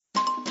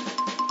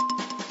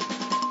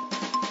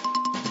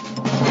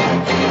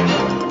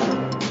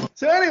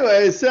So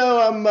anyway,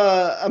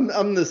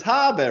 I'm this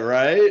Hobbit,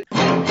 right?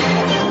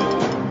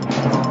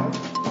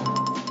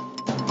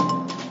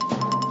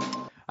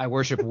 I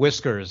worship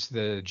Whiskers,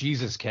 the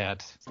Jesus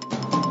cat.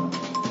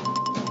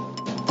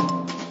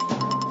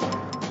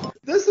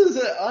 This is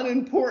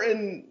an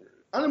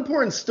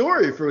unimportant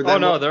story for them. Oh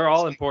no, they're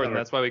all important.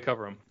 That's why we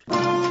cover them.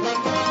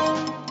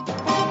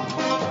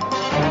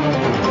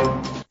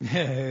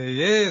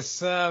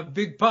 Yes,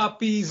 Big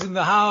Poppy's in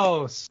the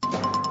house.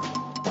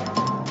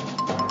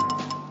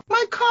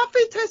 My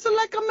coffee tastes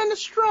like a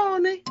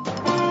minestrone.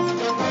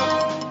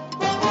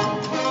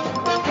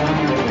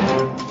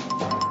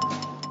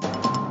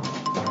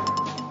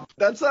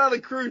 That's not a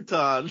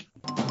crouton.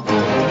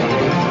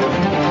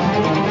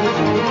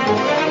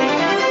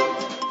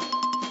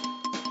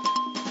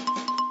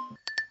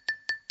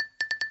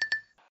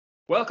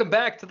 Welcome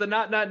back to the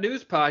Not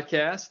News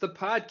Podcast, the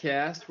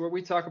podcast where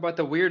we talk about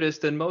the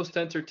weirdest and most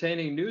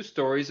entertaining news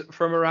stories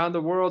from around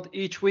the world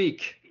each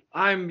week.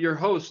 I'm your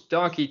host,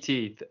 Donkey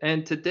Teeth,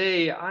 and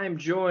today I'm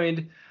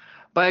joined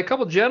by a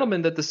couple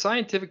gentlemen that the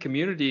scientific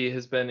community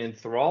has been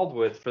enthralled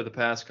with for the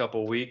past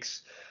couple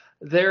weeks.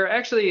 They're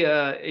actually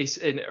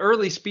an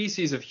early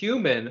species of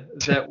human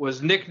that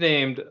was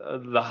nicknamed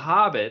the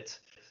Hobbit.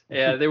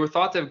 They were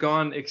thought to have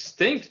gone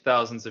extinct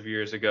thousands of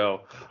years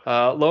ago.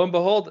 Lo and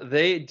behold,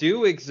 they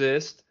do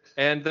exist,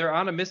 and they're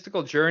on a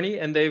mystical journey,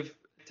 and they've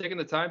taken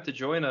the time to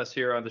join us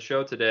here on the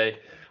show today.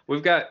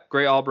 We've got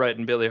Gray Albright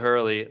and Billy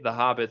Hurley, the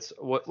Hobbits.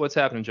 What's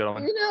happening,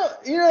 gentlemen?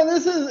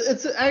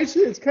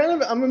 It's kind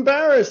of, I'm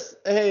embarrassed.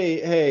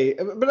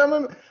 But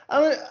I'm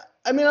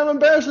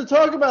embarrassed to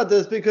talk about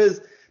this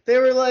because they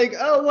were like,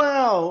 oh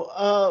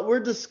wow, we're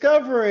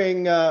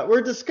discovering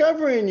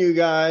you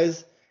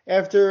guys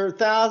after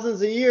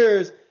thousands of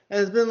years. And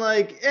it's been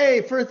like,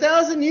 hey, for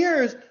 1,000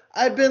 years,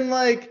 I've been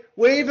like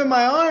waving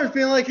my arms,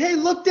 being like, hey,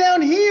 look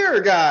down here,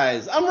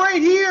 guys. I'm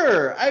right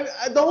here.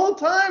 The whole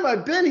time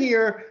I've been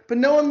here, but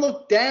no one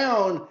looked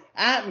down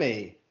at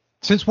me.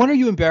 Since when are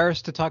you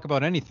embarrassed to talk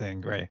about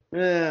anything, Gray?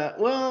 Yeah,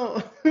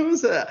 well, it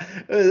was an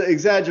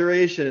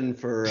exaggeration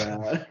for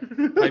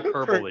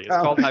hyperbole. It's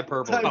called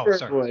hyperbole. Oh,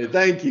 sorry.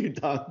 Thank you,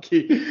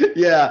 Donkey.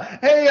 Yeah.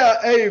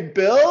 Hey,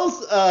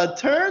 Bills,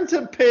 turn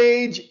to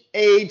page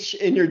H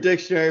in your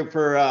dictionary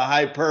for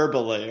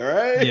hyperbole, all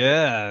right?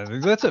 Yeah,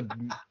 that's a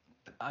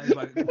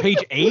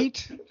page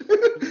 8?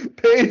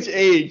 Page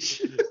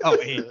H. Oh,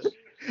 H.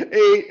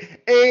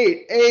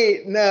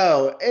 Eight.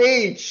 No,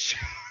 H.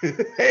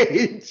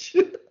 H.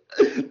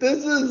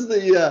 This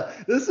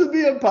would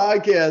be a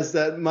podcast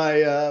that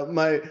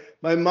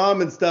my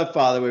mom and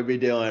stepfather would be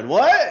doing.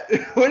 What?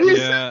 What are you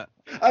saying?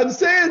 I'm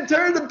saying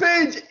turn to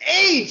page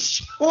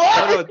H.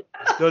 What?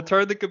 No,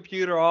 turn the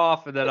computer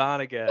off and then on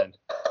again.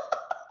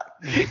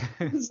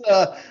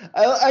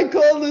 I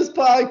call this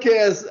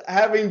podcast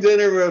having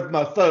dinner with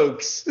my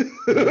folks.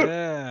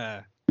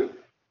 Yeah.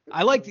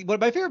 What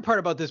my favorite part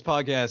about this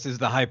podcast is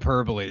the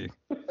hyperbole.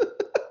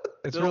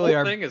 It's the really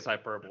whole thing is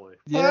hyperbole.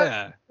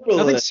 Yeah.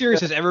 Nothing serious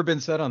has ever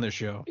been said on this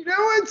show.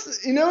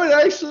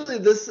 Actually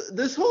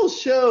this whole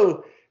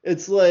show,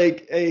 it's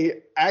like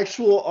a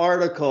actual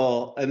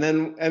article, and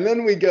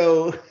then we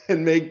go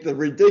and make the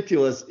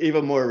ridiculous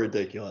even more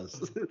ridiculous.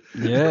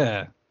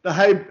 Yeah.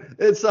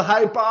 It's the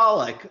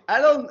hyperbolic.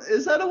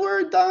 Is that a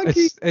word,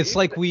 Donkey? It's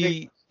like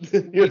we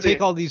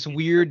take all these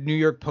weird New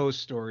York Post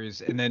stories,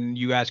 and then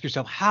you ask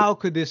yourself, how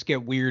could this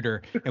get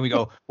weirder? And we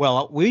go,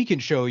 well, we can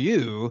show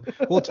you.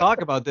 We'll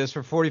talk about this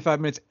for 45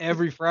 minutes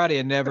every Friday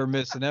and never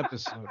miss an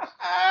episode.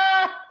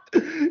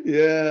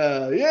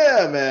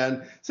 Yeah,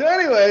 man. So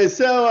anyway,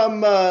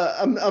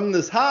 I'm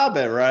this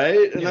Hobbit,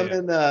 right?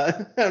 And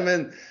yeah.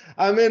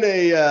 I'm in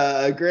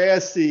a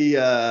grassy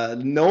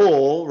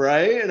knoll,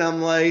 right? And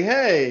I'm like,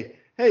 hey,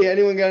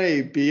 anyone got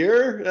any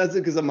beer? That's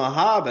because I'm a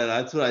Hobbit.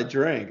 That's what I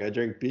drink. I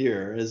drink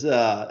beer.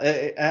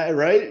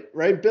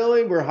 Right,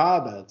 Billy? We're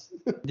Hobbits.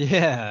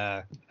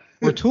 Yeah.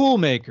 We're tool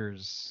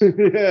makers.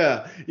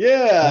 Yeah.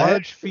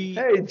 Large feet.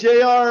 Hey,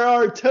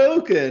 J.R.R.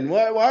 Tolkien,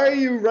 why are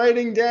you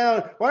writing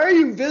down? Why are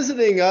you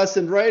visiting us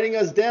and writing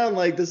us down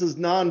like this is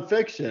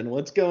nonfiction?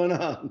 What's going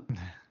on?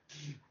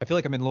 I feel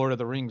like I'm in Lord of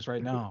the Rings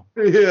right now.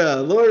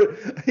 Yeah,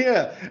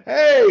 Yeah.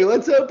 Hey,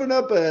 let's open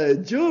up a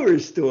jewelry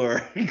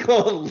store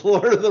called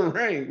Lord of the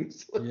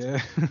Rings.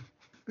 Yeah.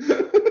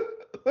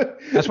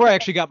 That's where I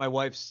actually got my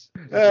wife's.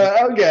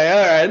 Okay,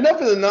 all right. Enough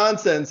of the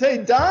nonsense. Hey,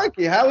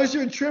 Donkey, how was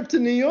your trip to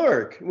New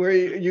York, where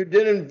you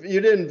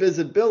didn't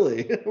visit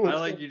Billy? I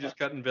like you just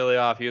cutting Billy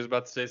off. He was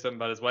about to say something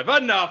about his wife.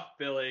 Enough,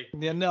 Billy.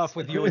 Enough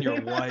with you and your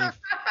wife.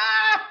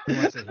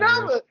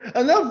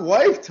 Enough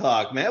wife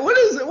talk, man. What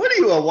is it? What are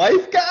you, a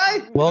wife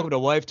guy? Welcome to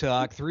Wife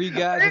Talk. 3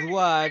 guys with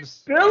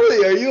wives.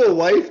 Billy, are you a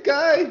wife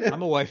guy?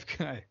 I'm a wife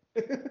guy.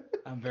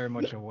 I'm very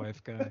much a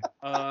wife guy.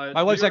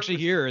 My wife's actually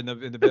here in the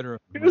bedroom.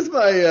 Here's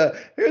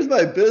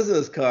my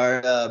business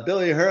card.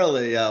 Billy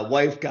Hurley,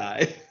 wife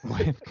guy.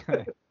 Wife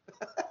guy.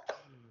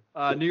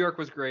 New York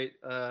was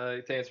great.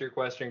 To answer your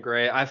question,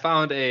 Gray, I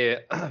found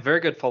a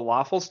very good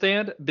falafel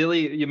stand.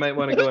 Billy, you might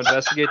want to go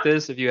investigate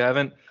this if you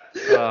haven't.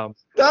 That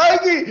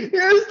Donkey,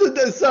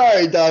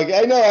 sorry, Donkey.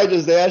 I know I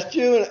just asked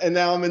you and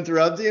now I'm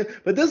interrupting you,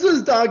 but this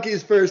was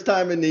Donkey's first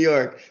time in New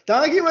York.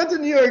 Donkey went to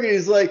New York and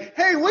he's like,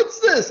 hey, what's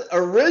this?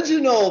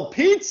 Original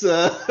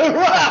pizza?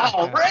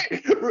 Wow,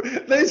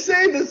 right? They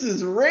say this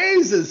is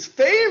Ray's is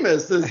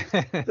famous. This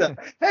pizza.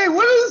 Hey,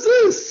 what is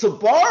this?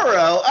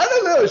 Sbarro? I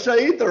don't know. Should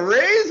I eat the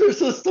Ray's or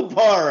the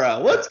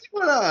Sbarro? What's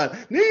going on?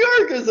 New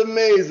York is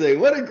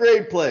amazing. What a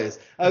great place.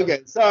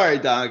 Okay, sorry,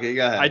 Donkey.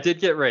 Go ahead. I did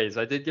get Ray's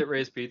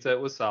pizza. It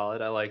was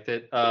solid. I liked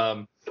it.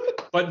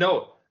 But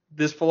no,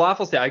 this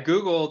falafel stand. I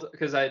googled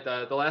because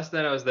the last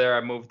night I was there,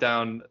 I moved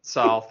down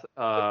south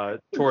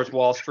towards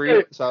Wall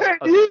Street. So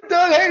do you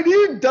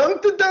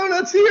dunk the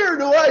donuts here, or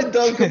do I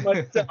dunk them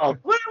myself?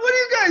 What do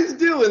you guys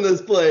do in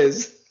this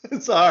place?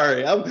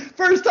 Sorry, I'm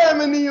first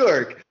time in New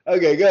York.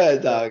 Okay, go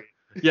ahead, Doc.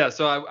 Yeah,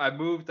 so I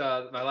moved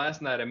my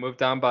last night. I moved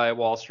down by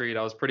Wall Street.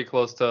 I was pretty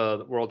close to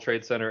the World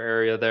Trade Center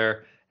area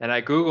there. And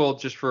I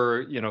Googled just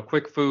for,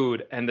 quick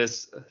food, and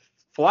this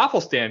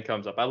falafel stand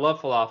comes up. I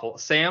love falafel.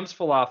 Sam's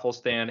falafel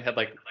stand had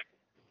like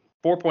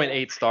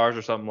 4.8 stars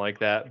or something like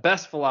that.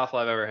 Best falafel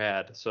I've ever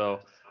had. So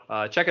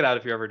check it out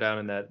if you're ever down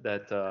in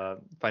that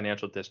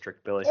financial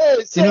district, Billy.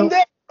 Hey, so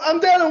I'm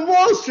down in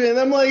Wall Street, and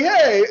I'm like,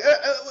 hey,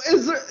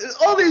 is there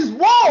all these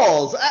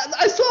walls?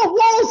 I saw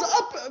walls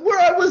up where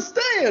I was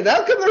staying.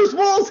 How come there's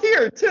walls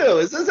here too?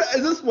 Is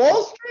this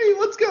Wall Street?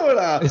 What's going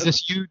on? Is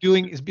this you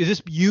doing? Is this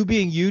you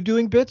being you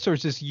doing bits, or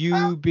is this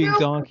you being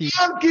Donkey?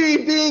 Donkey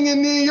being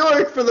in New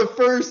York for the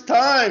first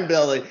time,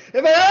 Billy.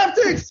 If I have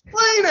to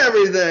explain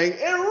everything,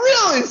 it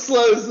really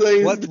slows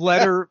things. What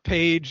letter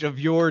page of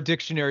your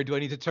dictionary do I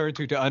need to turn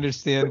to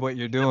understand what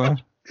you're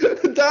doing?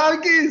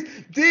 Donkeys,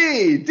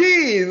 D,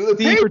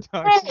 page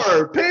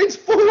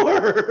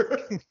 4.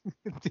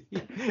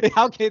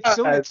 Okay,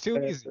 it's too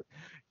easy.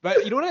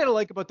 But you know what I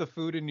like about the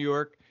food in New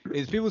York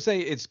is people say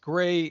it's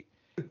great,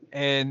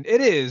 and it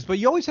is, but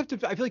you always have to,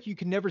 I feel like you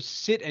can never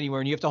sit anywhere,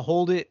 and you have to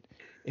hold it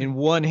in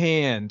one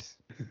hand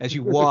as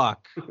you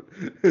walk.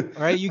 All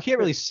right, you can't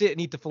really sit and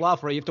eat the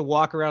falafel, right? You have to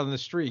walk around in the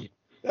street.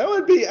 That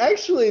would be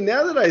actually,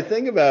 now that I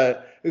think about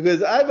it,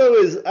 because I've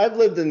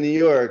lived in New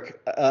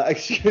York,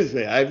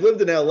 I've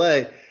lived in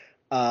LA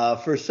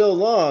for so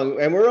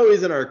long, and we're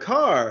always in our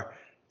car.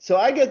 So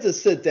I get to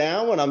sit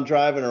down when I'm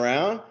driving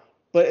around.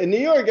 But in New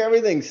York,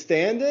 everything's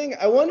standing.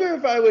 I wonder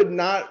if I would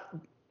not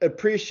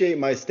appreciate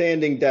my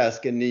standing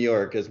desk in New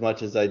York as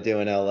much as I do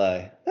in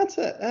LA. That's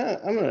it.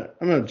 I'm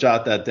gonna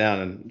jot that down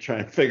and try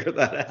and figure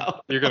that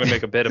out. You're gonna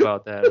make a bit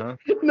about that, huh?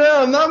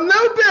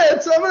 No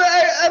bits.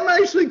 I'm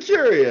actually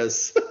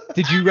curious.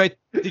 Did you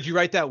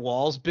write that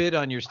walls bit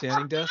on your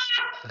standing desk?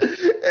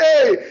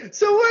 Hey,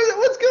 so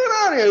what's going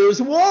on here?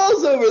 There's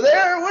walls over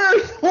there.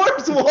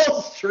 Where's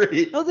Wall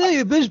Street? Oh,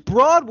 there's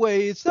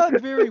Broadway. It's not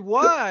very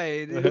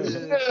wide.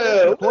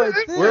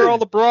 Where are all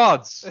the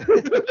broads?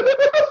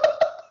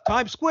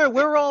 Times Square.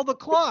 Where are all the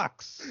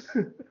clocks?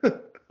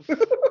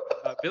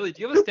 Billy,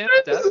 do you have a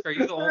stand-up desk? Are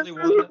you the only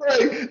one?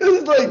 This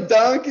is like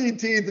Donkey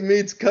Teeth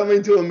meets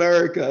Coming to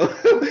America.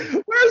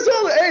 Where's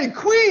all the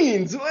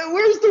Queens?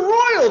 Where's the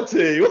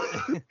royalty?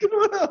 What's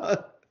going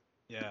on?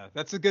 Yeah,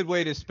 that's a good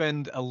way to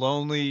spend a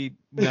lonely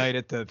night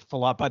at by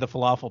the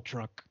falafel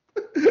truck.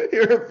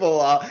 You're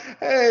falafel.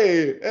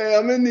 Hey,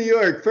 I'm in New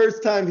York,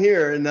 first time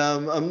here, and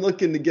I'm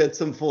looking to get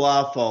some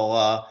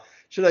falafel.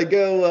 Should I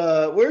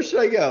go? Where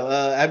should I go?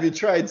 Have you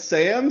tried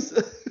Sam's,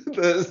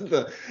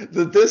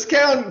 the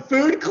discount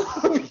food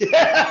club?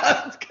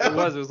 Yeah, it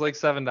was like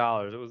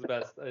 $7. It was the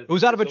best. It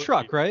was out of a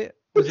truck, right?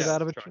 Was it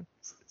out of a truck?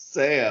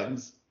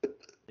 Sam's.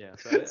 Yeah,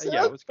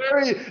 it was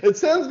very. It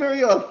sounds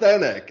very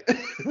authentic.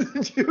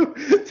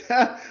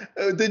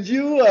 Did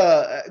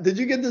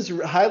you get this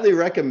highly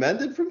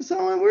recommended from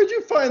someone? Where'd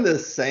you find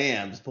this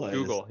Sam's place?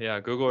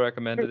 Google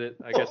recommended it.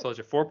 I guess I told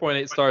you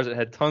 4.8 stars. It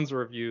had tons of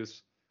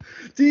reviews.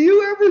 Do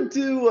you ever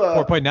do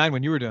 4.9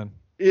 when you were done?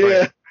 Yeah,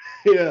 right.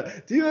 Yeah.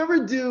 Do you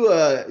ever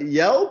do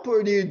Yelp,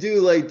 or do you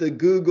do like the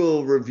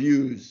Google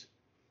reviews?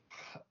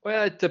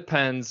 Well, it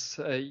depends.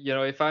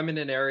 If I'm in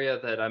an area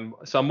that I'm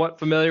somewhat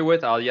familiar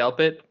with, I'll Yelp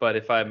it. But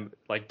if I'm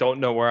like don't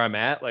know where I'm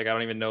at, like I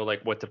don't even know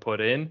like what to put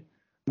in,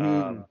 what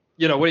are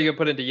you gonna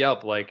put into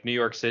Yelp? Like New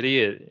York City,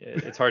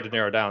 it's hard to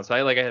narrow down. So I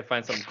had to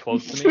find something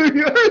close to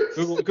me.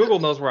 Google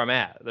knows where I'm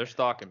at. They're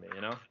stalking me,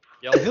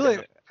 Yelp. Give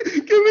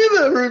me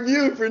the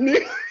review for New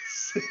York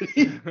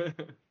City.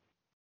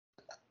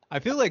 I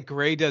feel like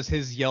Gray does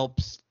his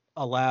Yelps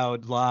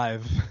aloud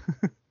live.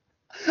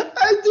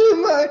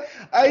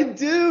 I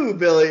do,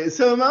 Billy.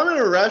 So if I'm in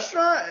a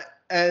restaurant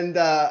and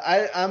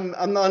I'm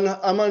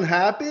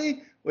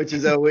unhappy, which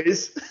is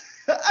always,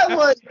 I'm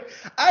like,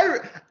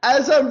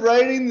 as I'm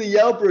writing the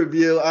Yelp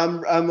review,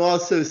 I'm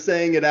also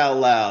saying it out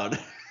loud.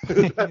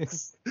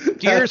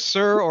 Dear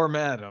sir or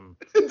madam.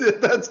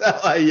 That's how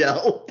I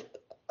Yelp.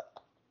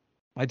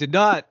 I did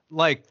not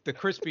like the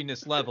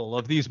crispiness level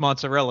of these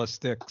mozzarella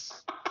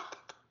sticks.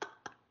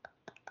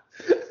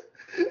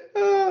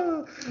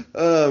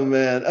 Oh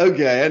man.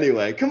 Okay.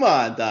 Anyway, come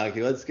on,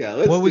 Donkey. Let's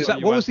go. What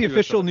was the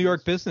official New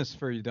York business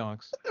for you,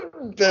 donks?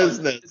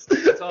 Business?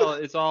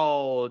 It's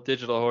all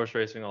digital horse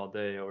racing all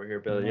day over here,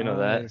 Billy. You know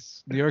that.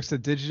 Nice. New York's the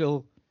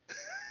digital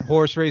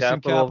horse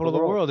racing capital of the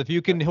world. If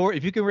you can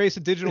race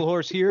a digital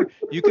horse here,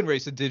 you can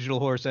race a digital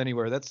horse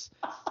anywhere. That's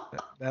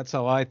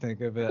how I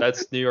think of it.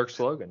 That's New York's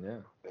slogan. Yeah.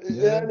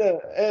 Yeah.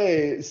 No.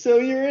 Hey, so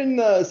you're in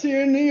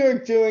New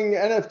York doing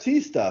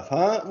NFT stuff,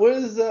 huh?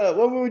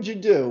 What would you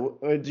do?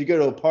 Did you go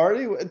to a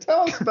party?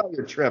 Tell us about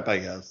your trip, I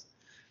guess.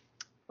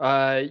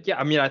 Yeah,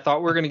 I mean, I thought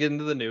we were gonna get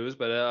into the news,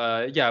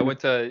 but yeah, I went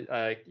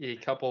to a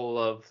couple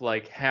of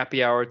like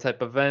happy hour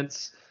type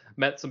events,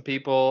 met some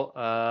people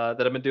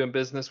that I've been doing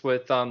business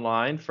with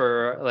online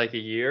for like a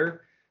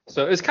year.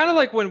 So it's kind of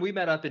like when we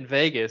met up in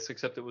Vegas,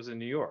 except it was in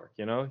New York,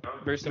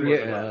 very similar.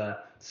 Yeah.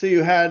 So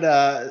you had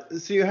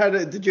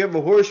did you have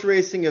a horse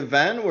racing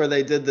event where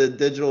they did the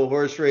digital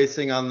horse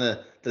racing on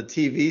the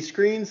TV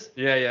screens?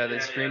 Yeah, they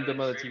streamed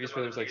them on the TV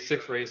screen. There was like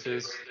 6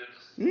 races.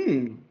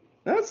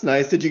 That's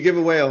nice. Did you give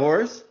away a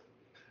horse?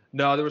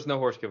 No, there was no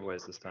horse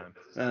giveaways this time.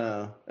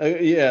 Yeah.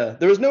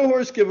 There was no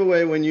horse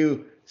giveaway when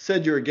you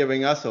said you were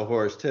giving us a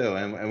horse too,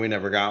 and we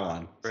never got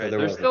one. Right. So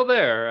they're still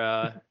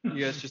there.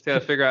 You guys just got to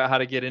figure out how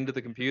to get into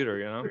the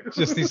computer,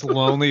 Just these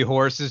lonely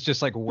horses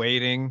just like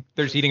waiting.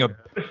 They're just eating a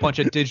bunch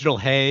of digital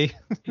hay.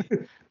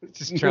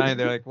 Just trying.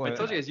 They're like, what? I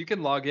told you guys, you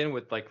can log in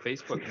with like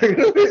Facebook. I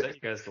sent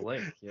you guys the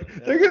link. Yeah.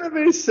 They're going to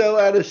be so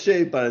out of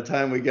shape by the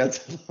time we get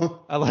to them.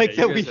 I like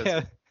that we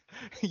have...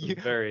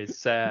 very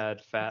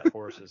sad fat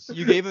horses.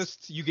 You gave us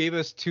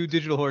 2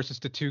 digital horses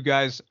to 2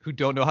 guys who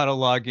don't know how to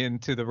log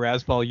into the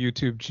Razzball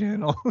YouTube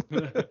channel.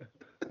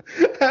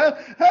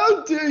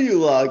 How do you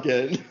log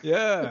in?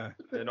 Yeah.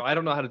 I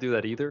don't know how to do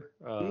that either.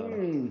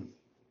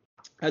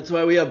 That's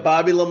why we have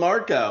Bobby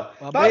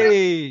LaMarco.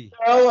 Bobby,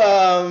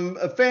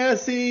 a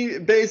fantasy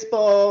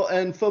baseball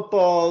and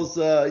football's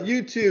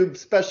YouTube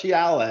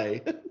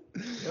speciale.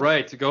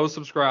 Right, to go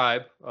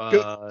subscribe.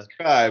 Go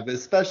subscribe.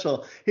 It's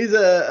special. He's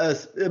a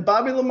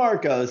Bobby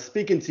LaMarco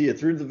speaking to you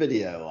through the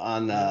video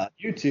on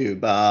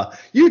YouTube.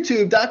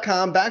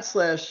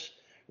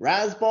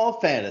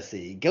 YouTube.com/Razzball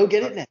Fantasy. Go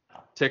get it now.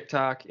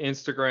 TikTok,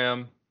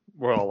 Instagram,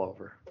 we're all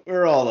over.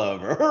 We're all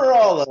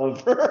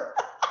over.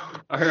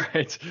 All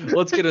right,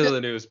 let's get into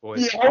the news,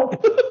 boys. Yeah.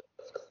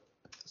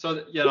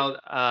 So,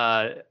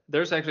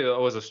 there's actually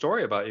always a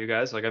story about you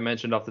guys, like I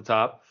mentioned off the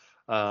top.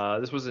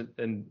 This was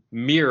in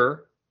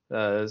Mirror.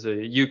 Is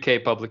a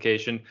UK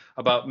publication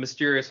about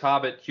mysterious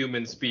Hobbit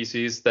human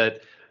species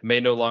that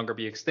may no longer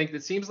be extinct.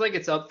 It seems like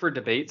it's up for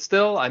debate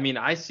still. I mean,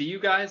 I see you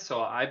guys,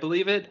 so I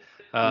believe it.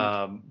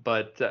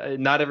 But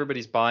not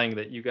everybody's buying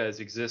that you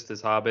guys exist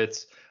as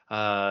hobbits.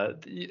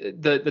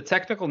 The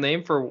technical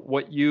name for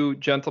what you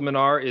gentlemen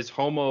are is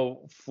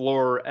Homo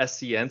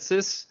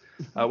floresiensis,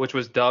 which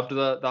was dubbed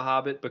the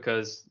Hobbit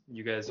because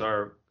you guys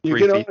are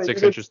 3 feet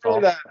 6 inches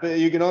tall.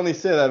 You can only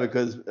say that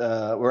because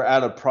we're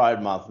out of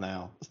Pride Month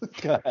now.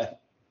 Go ahead.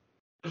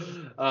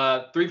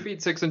 3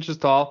 feet 6 inches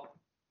tall.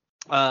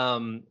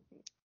 The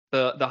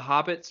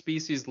Hobbit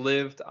species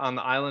lived on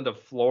the island of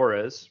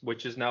Flores,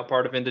 which is now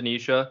part of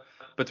Indonesia,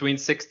 between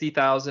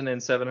 60,000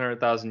 and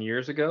 700,000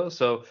 years ago.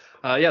 So,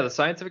 the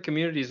scientific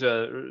community is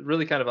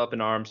really kind of up in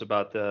arms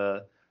about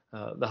the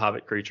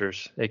Hobbit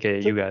creatures,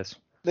 aka you guys.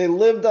 They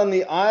lived on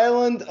the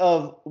island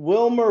of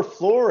Wilmer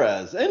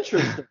Flores.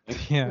 Interesting.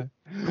 Yeah.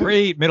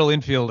 Great middle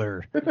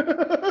infielder.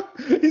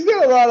 He's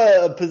got a lot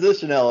of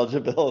position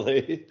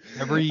eligibility.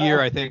 Every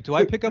year I think, do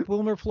I pick up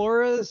Wilmer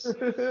Flores?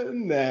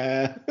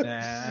 Nah.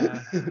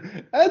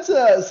 That's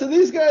so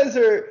these guys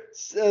are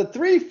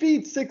 3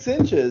 feet 6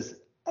 inches.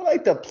 I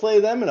like to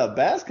play them in a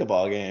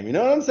basketball game. You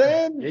know what I'm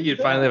saying? Yeah, you'd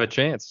finally have a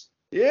chance.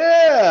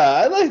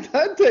 Yeah,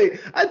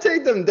 I'd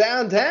take them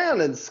downtown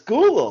and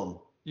school them.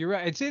 You're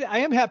right. I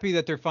am happy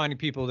that they're finding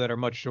people that are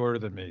much shorter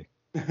than me.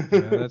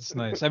 Yeah, that's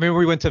nice. I mean,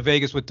 we went to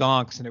Vegas with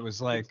donks, and it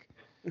was like,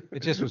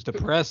 it just was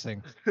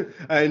depressing.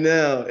 I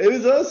know. It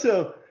was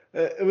also,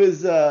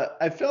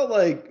 I felt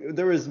like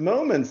there was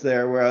moments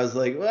there where I was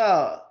like,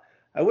 well,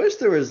 I wish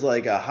there was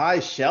like a high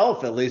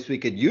shelf at least we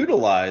could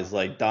utilize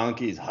like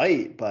Donkey's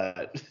height,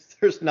 but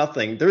there's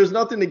nothing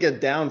to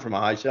get down from a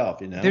high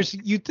shelf,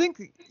 You'd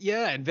think,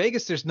 in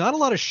Vegas, there's not a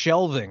lot of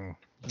shelving.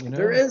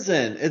 There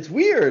isn't. It's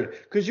weird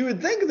because you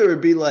would think there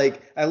would be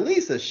like at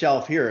least a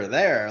shelf here or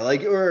there,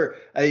 like or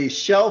a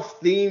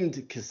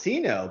shelf-themed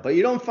casino, but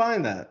you don't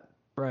find that.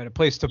 Right, a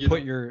place to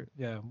put your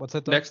What's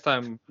that? Next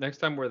time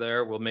we're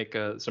there, we'll make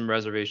some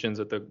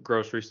reservations at the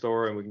grocery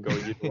store and we can go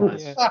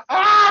utilize.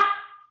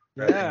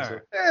 Yeah.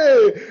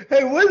 Hey,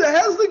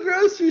 how's the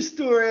grocery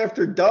store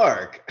after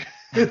dark?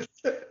 Is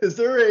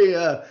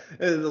there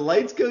the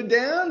lights go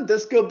down?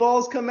 Disco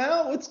balls come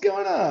out? What's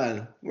going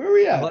on? Where are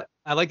we at?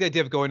 I like the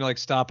idea of going to like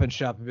Stop and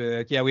Shop and be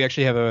like, yeah, we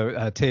actually have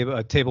a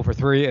table for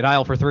 3, an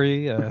aisle for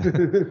 3.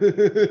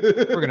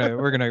 We're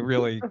gonna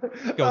really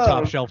go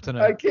top shelf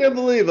tonight. I can't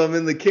believe I'm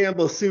in the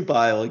Campbell soup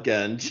aisle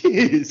again.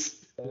 Jeez.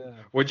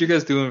 What'd you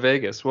guys do in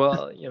Vegas?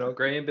 Well,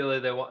 Gray and Billy,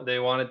 they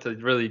wanted to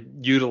really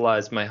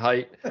utilize my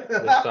height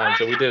this time,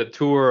 so we did a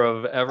tour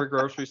of every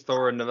grocery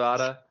store in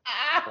Nevada.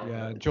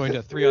 Yeah, joined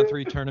a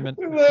 3-on-3 tournament.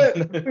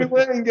 We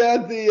went and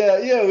got we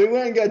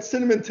went and got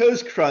Cinnamon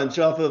Toast Crunch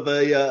off of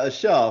a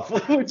shelf.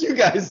 What'd you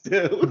guys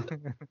do?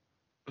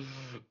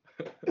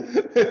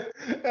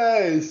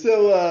 Hey,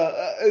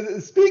 so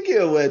speaking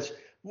of which,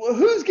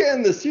 who's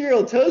getting the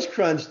cereal toast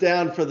crunch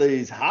down for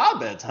these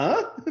hobbits,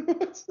 huh?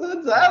 What's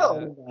that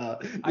all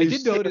about? I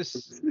did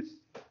notice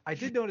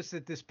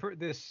that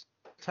this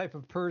type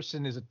of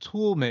person is a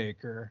tool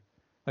maker.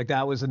 Like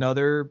that was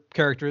another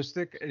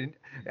characteristic, and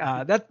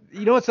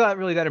it's not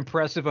really that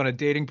impressive on a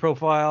dating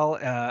profile.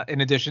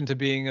 In addition to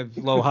being of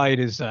low height,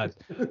 is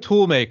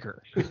tool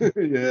maker.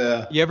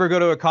 Yeah. You ever go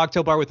to a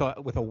cocktail bar with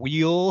a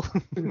wheel?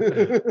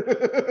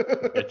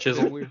 A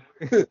chisel wheel.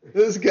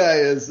 This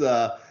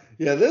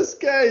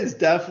guy is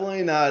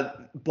definitely not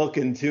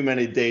booking too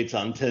many dates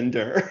on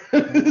Tinder. I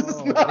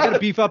gotta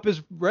beef up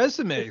his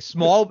resume.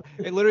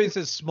 It literally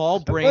says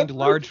small-brained,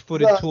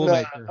 large-footed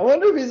toolmaker. I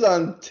wonder if he's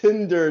on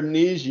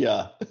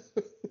Tindernesia.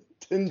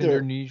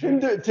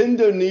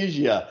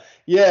 Tindernesia.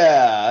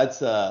 Yeah,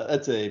 that's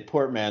a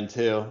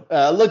portmanteau.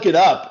 Look it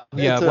up.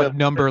 Yeah, what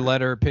number,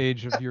 letter,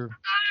 page of your...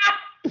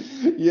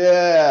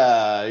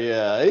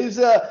 Yeah. He's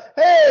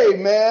hey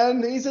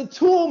man, he's a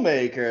tool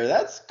maker.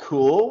 That's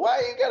cool. Why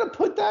you gotta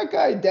put that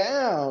guy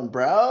down,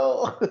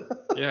 bro?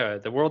 Yeah,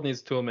 the world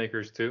needs tool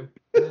makers too.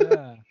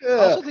 Yeah. I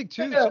also think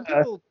too, some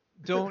people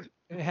don't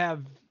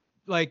have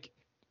I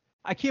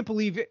can't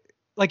believe it.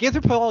 Like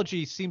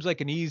anthropology seems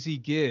like an easy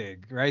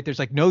gig, right? There's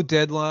like no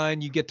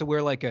deadline. You get to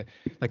wear like an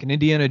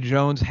Indiana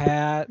Jones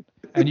hat,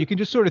 and you can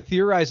just sort of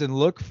theorize and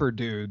look for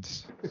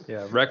dudes.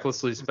 Yeah,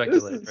 recklessly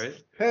speculate, right?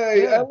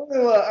 Hey, yeah. I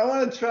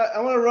want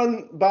to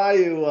run by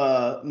you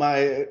me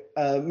and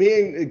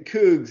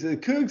Cougs.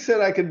 Cougs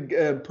said I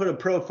could put a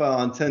profile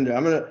on Tinder.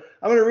 I'm gonna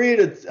read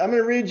it. I'm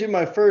gonna read you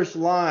my first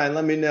line.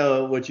 Let me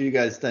know what you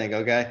guys think.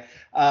 Okay.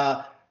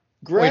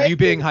 Greg, you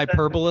being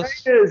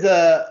hyperbolous? Is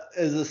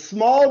a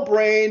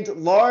small-brained,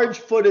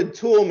 large-footed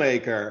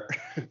toolmaker.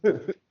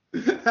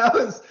 How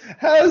does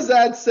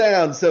that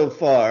sound so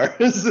far?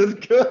 Is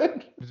it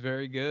good? It's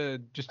very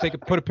good. Just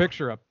put a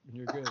picture up, and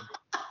you're good.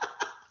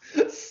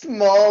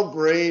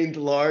 Small-brained,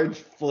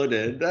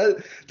 large-footed.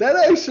 That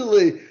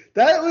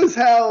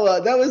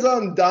was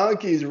on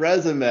Donkey's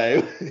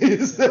resume.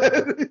 He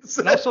said.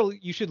 And also,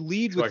 you should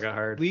lead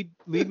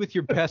with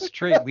your best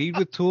trait. Lead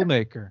with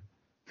toolmaker.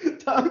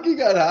 Donkey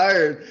got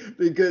hired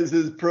because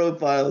his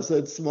profile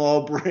said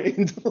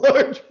small-brained,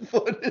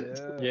 large-footed.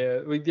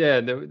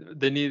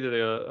 They needed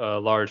a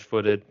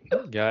large-footed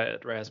guy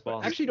at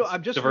Raspball. Actually, no,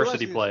 I'm just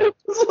diversity play. I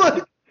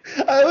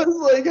was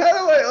like,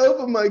 how do I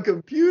open my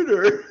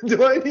computer?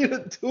 Do I need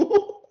a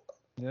tool?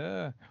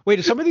 Yeah. Wait,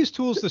 are some of these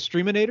tools the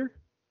Streaminator?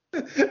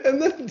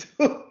 And then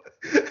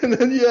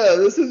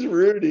this is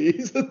Rudy.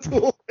 He's a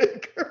tool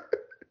maker.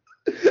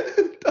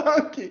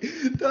 Donkey.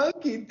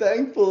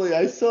 Thankfully,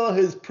 I saw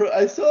his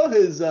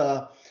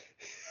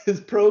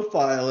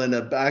profile in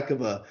the back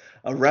of a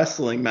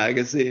wrestling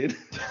magazine.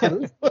 I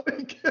was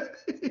like,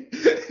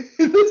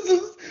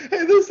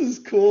 this is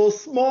cool.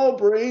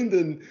 Small-brained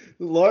and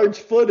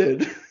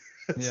large-footed.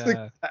 That's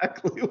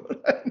exactly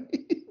what I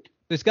need.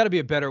 There's got to be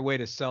a better way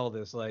to sell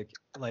this, like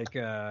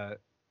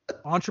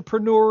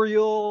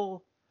entrepreneurial,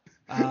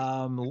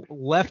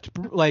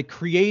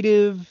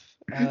 creative.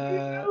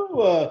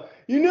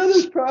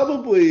 There's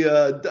probably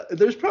a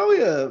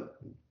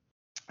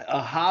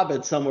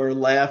Hobbit somewhere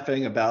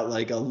laughing about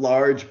like a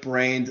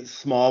large-brained,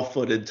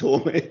 small-footed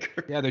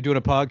toolmaker. Yeah, they're doing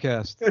a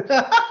podcast.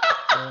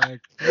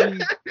 Hey,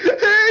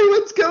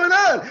 what's going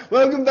on?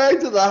 Welcome back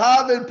to the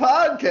Hobbit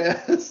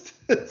podcast.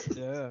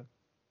 Yeah.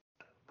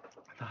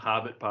 The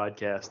Hobbit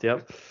podcast.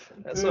 Yep,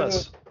 that's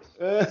us.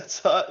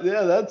 That's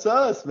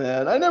us,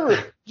 man.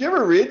 Did you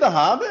ever read The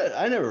Hobbit?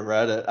 I never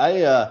read it.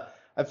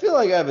 I feel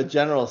like I have a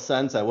general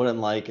sense I wouldn't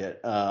like it.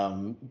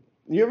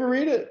 You ever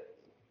read it?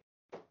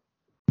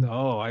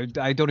 No, I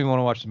don't even want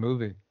to watch the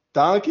movie.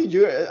 Donkey,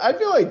 I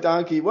feel like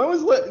Donkey.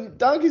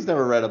 Donkey's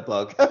never read a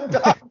book.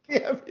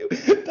 Donkey, have you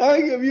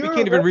You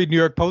can't even read New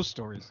York Post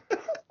stories.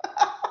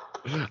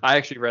 I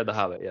actually read The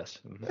Hobbit. Yes.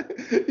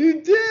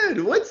 You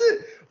did. What's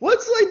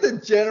like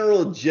the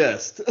general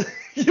gist?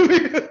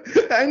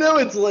 I know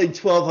it's like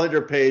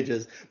 1,200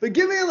 pages, but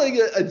give me like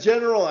a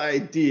general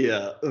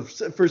idea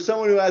for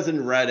someone who hasn't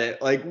read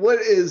it. Like,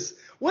 what's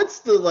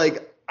the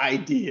like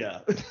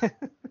idea?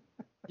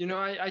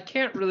 I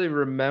can't really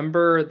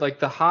remember. Like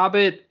The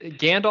Hobbit,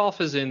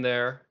 Gandalf is in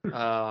there,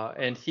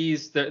 and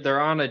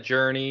they're on a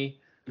journey.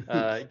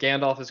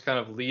 Gandalf is kind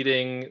of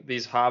leading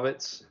these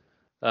hobbits.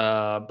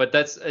 But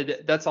that's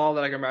all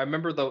that I can remember. I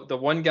remember the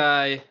one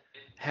guy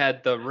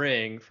had the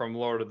ring from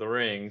Lord of the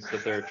Rings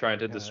that they're trying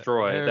to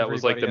destroy. That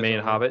was like the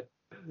main hobbit.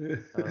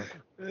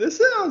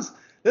 This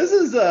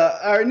is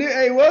our new.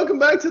 Hey, welcome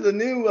back to the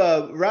new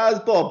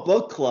Raspball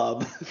Book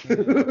Club.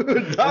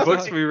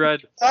 Books we read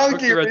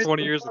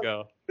 20 years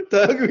ago.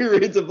 Doug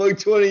reads a book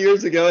 20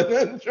 years ago and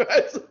then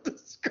tries to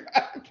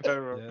describe it.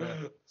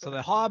 Yeah. So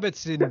the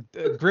Hobbit's in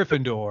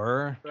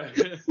Gryffindor.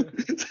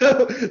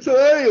 So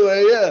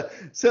anyway, yeah.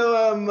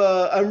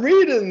 So I'm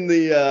reading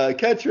the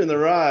Catcher in the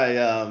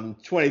Rye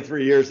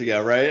 23 years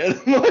ago, right?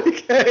 And I'm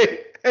like, hey,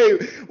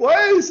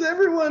 why is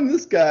everyone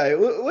this guy?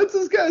 What's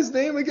this guy's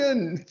name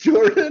again?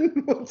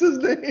 Jordan? What's his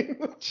name?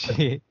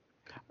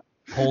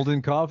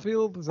 Holden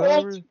Caulfield? Is that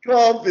Holden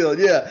Caulfield,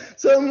 yeah.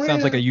 So I'm reading.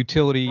 Sounds like a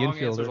utility Wrong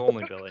infielder. answer's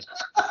only Billy.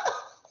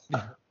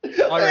 All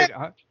right.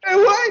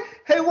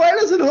 Hey, why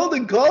doesn't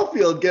Holden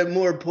Caulfield get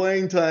more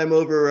playing time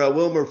over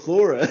Wilmer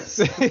Flores?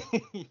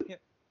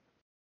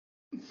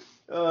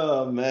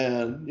 Oh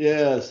man,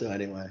 yeah. So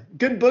anyway,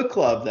 good book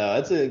club though.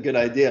 That's a good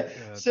idea.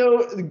 Yeah.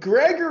 So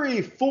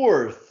Gregory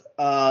Fourth,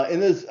 in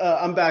this,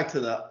 I'm back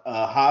to the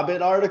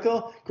Hobbit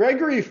article.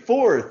 Gregory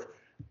Fourth.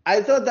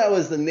 I thought that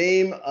was the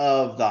name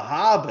of the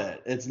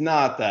Hobbit. It's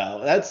not though.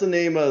 That's the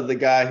name of the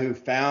guy who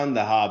found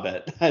the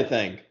Hobbit, I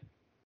think.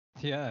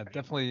 Yeah,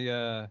 definitely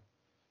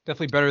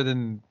better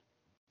than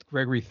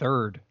Gregory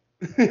Third.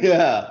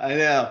 Yeah, I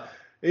know.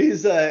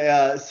 He's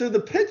so the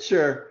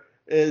picture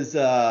is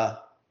the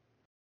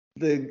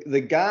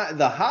guy,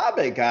 the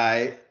Hobbit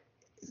guy.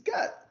 He's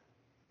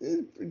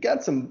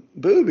got some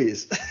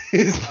boobies.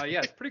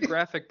 Yeah, it's pretty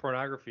graphic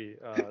pornography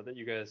that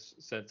you guys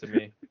sent to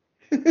me.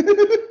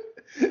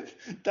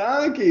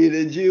 Donkey,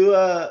 did you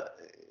after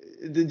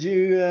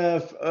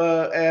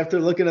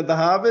looking at the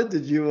Hobbit,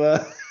 did you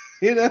I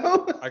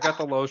got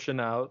the lotion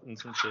out and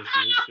some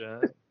tissues,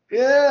 yeah.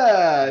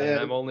 Yeah.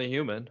 I'm only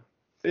human.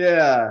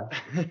 Yeah.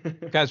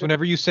 Guys,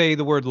 whenever you say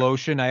the word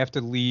lotion, I have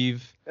to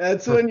leave.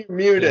 That's when you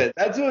mute it.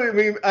 That's what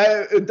we mean.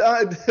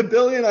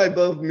 Billy and I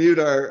both mute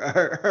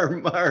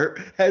our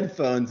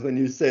headphones when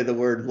you say the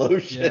word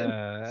lotion.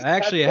 Yeah.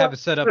 Actually, I have it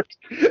set up.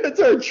 It's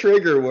our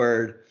trigger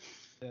word.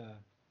 Yeah.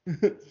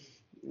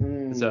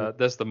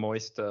 That's the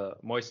moist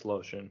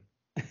lotion.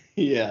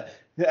 Yeah.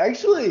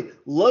 Actually,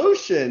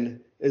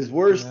 lotion is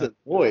worse than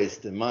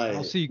moist in my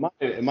I'm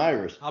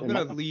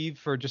gonna leave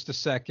for just a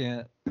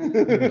second,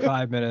 maybe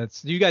 5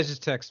 minutes. You guys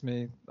just text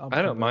me.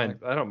 I don't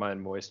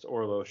mind moist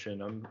or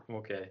lotion. I'm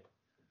okay.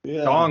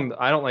 Yeah. Dong.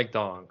 I don't like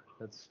dong.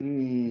 That's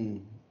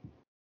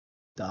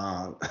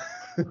dong.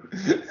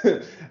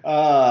 Okay.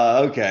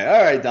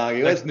 All right,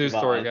 Dongy. Next news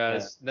story,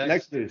 guys. Yeah.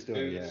 Next news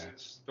story.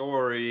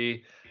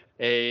 Story.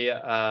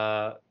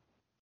 A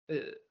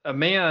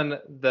man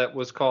that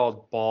was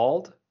called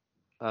bald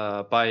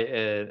by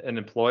an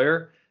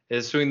employer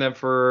is suing them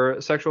for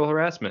sexual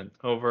harassment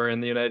over in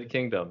the United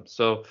Kingdom.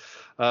 So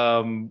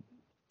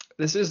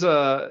this is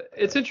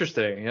it's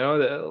interesting.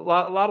 A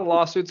lot of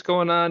lawsuits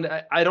going on.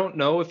 I don't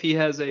know if he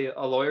has a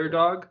lawyer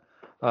dog,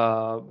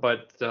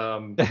 but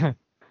I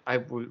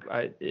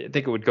think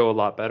it would go a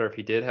lot better if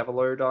he did have a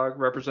lawyer dog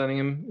representing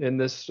him in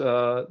this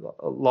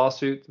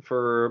lawsuit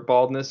for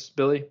baldness,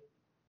 Billy.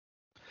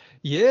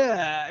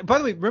 Yeah. By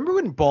the way, remember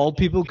when bald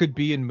people could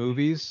be in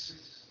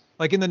movies?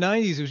 Like in the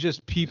 90s, it was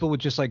just people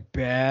with just like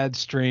bad,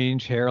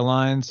 strange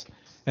hairlines,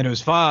 and it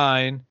was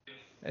fine.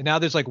 And now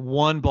there's like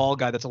one bald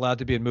guy that's allowed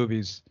to be in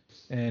movies,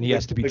 and he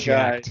has to be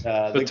jacked.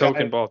 The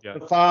token bald guy.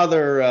 The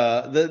father,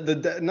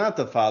 not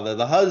the father,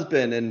 the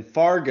husband in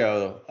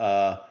Fargo.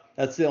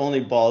 That's the only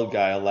bald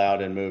guy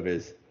allowed in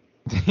movies.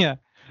 Yeah.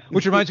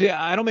 Which reminds me,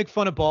 I don't make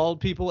fun of bald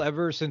people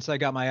ever since I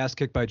got my ass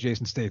kicked by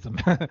Jason Statham.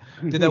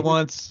 Did that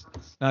once,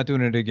 not doing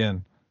it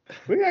again.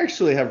 We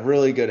actually have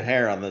really good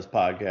hair on this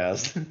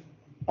podcast.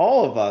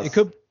 All of us. It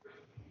could,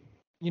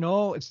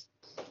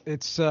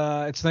 it's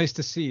nice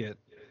to see it.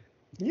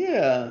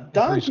 Yeah,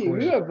 Donkey,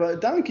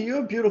 you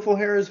have beautiful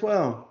hair as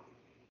well.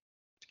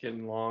 It's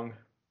getting long.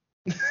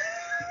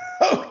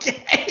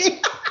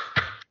 Okay.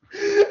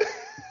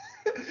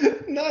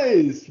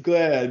 Nice.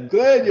 Glad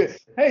you.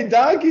 Hey,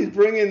 Donkey's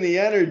bringing the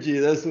energy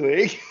this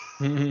week.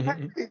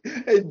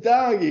 Hey,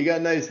 Donkey, you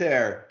got nice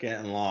hair.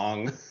 Getting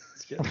long.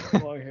 It's getting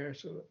long hair.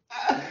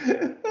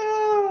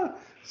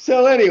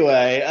 So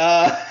anyway,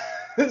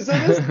 so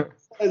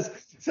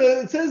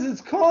it says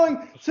it's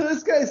calling. So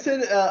this guy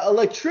said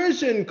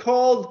electrician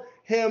called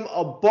him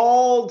a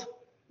bald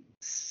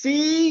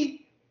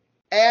C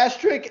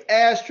asterisk.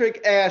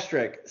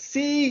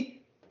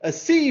 A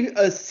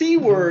C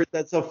word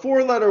that's a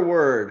 4-letter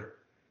word.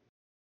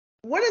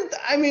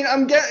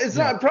 It's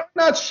probably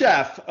not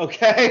chef,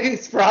 okay?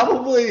 It's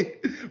probably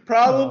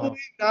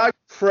not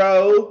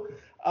crow.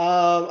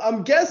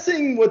 I'm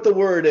guessing what the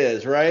word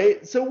is,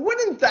 right? So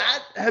wouldn't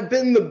that have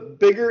been the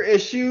bigger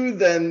issue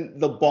than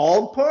the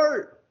bald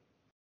part?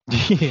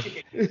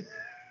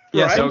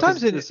 Yeah, right?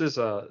 sometimes this is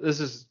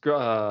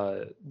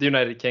the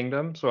United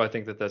Kingdom, so I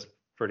think that's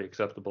pretty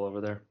acceptable over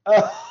there.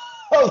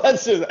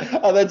 That's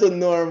a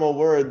normal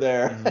word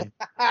there.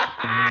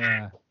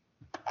 Yeah.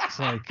 It's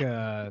like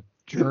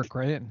jerk,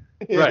 right?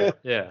 Right.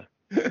 Yeah.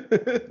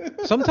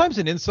 Sometimes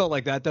an insult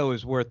like that though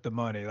is worth the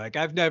money. Like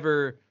I've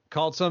never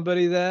called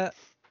somebody that,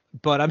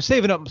 but I'm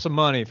saving up some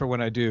money for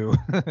when I do.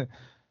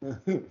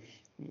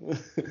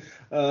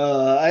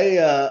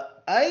 I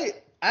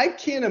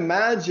can't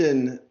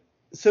imagine.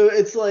 So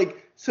it's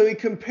like So he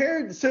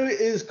compared. So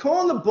is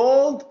calling the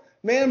bald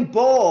man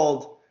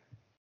bald,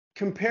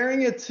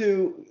 comparing it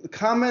to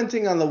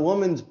commenting on the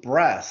woman's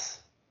breasts.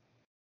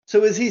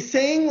 So is he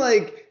saying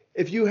like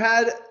if you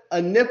had a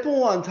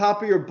nipple on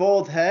top of your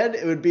bald head,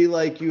 it would be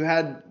like you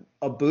had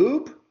a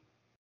boob?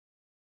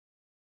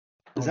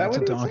 Is that that's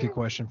what a he's donkey saying?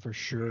 question for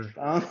sure.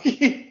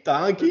 Donkey?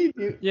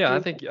 Yeah, I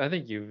think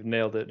you've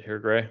nailed it here,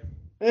 Gray.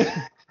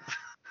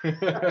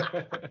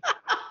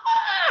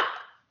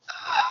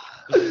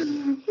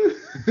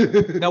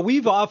 Now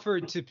we've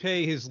offered to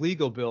pay his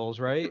legal bills,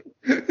 right?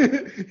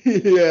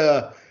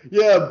 Yeah,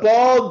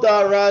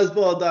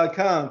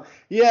 bald.rasball.com.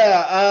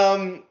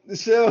 Yeah,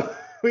 so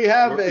we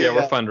have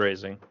we're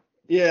fundraising.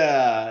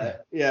 Yeah,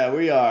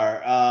 we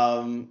are.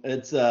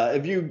 It's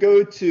if you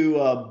go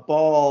to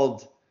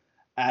bald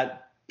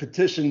at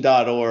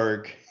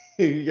petition.org,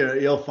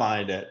 you'll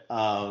find it.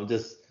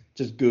 Just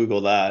Google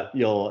that.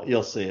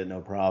 You'll see it,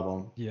 no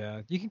problem.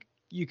 Yeah,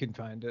 you can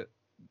find it.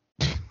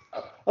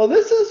 Oh,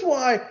 this is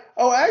why.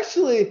 Oh,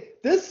 actually,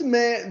 this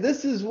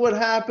is what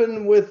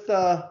happened with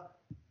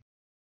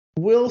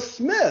Will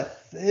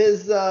Smith.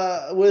 With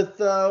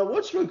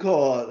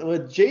whatchamacallit,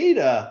 with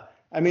Jada.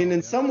 I mean,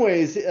 in some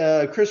ways,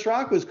 Chris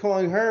Rock was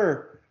calling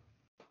her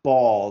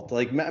bald,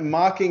 like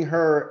mocking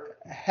her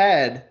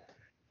head.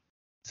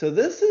 So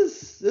this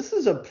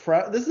is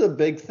a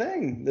big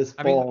thing. This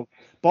bald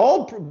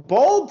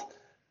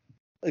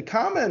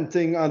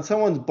commenting on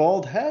someone's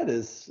bald head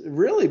is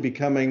really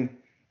becoming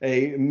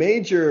a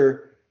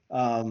major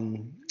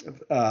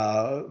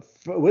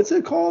what's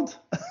it called?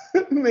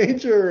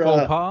 Major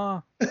faux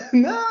pas?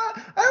 No,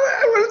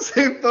 I wouldn't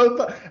say faux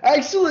pas.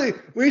 Actually,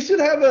 we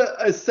should have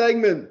a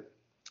segment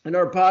in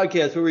our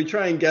podcast where we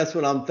try and guess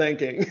what I'm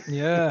thinking.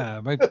 Yeah,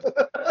 but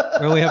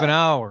we only have an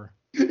hour.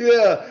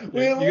 Yeah,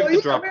 you have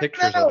to draw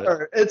pictures of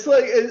it. It's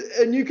like,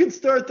 and you can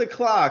start the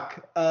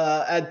clock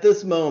at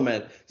this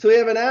moment. So we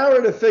have an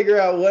hour to figure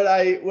out what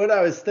I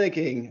was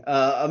thinking.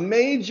 A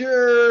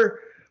major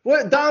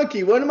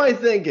donkey? What am I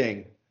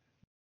thinking?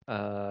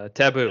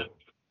 Taboo.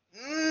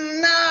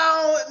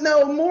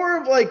 No, more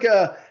of like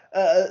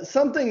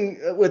something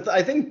with,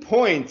 I think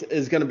point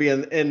is going to be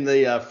in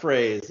the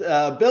phrase.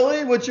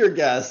 Billy, what's your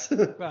guess?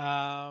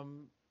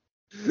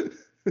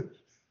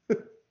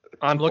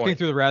 I'm looking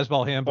through the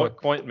Rasball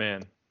handbook. Point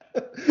man.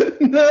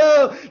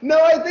 No,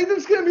 I think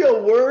there's going to be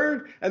a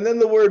word and then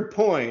the word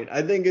point.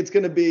 I think it's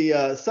going to be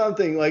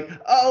something like,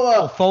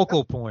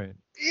 focal point.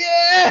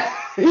 Yeah.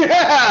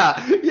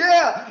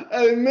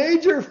 A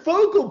major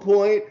focal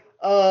point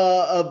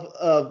of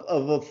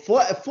a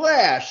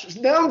flash.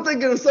 Now I'm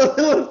thinking of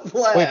something with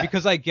flash. Wait,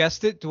 because I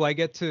guessed it, do I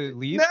get to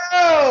leave?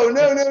 No.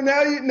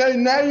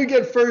 Now you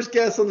get first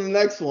guess on the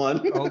next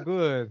one. Oh,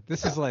 good.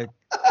 This is like,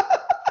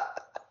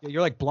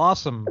 you're like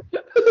Blossom.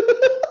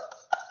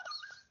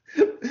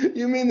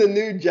 You mean the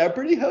new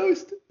Jeopardy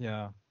host?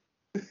 Yeah.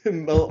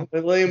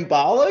 William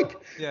Bollock?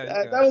 Yeah.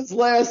 That was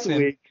last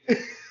week.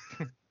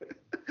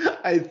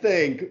 I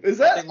think. Is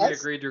that? I think we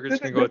agreed you're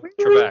just going to go with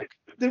Trebek.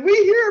 Did we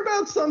hear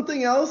about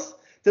something else?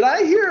 Did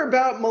I hear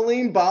about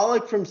Malene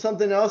Bollock from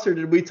something else, or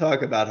did we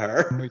talk about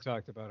her? We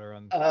talked about her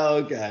on. Oh,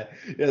 okay.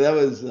 Yeah, that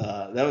was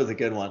a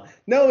good one.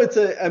 No, it's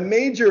a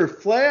major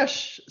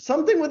flash.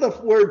 Something with a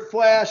word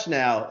flash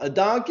now. A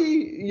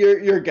donkey.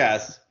 Your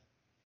guess.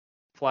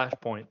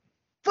 Flashpoint.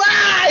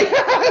 Fly!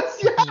 Yes!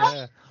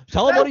 Yeah.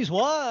 Tell him what he's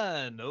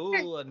won.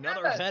 Oh,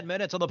 another 10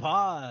 minutes on the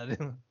pod.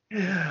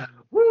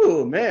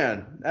 Woo,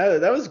 man,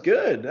 that was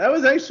good. That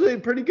was actually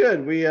pretty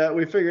good. We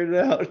figured it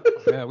out.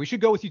 Yeah, we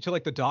should go with you to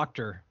like the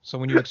doctor. So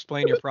when you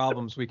explain your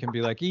problems, we can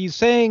be like, he's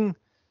saying.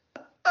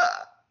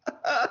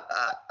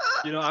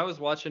 I was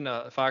watching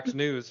Fox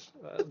News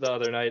the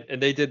other night,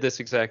 and they did this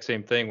exact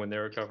same thing when they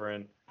were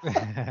covering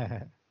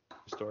the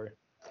story.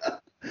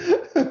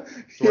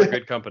 We're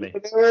good company.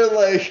 We're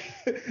like,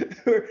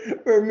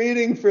 we're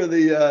meeting for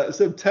the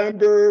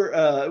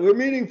September. We're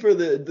meeting for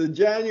the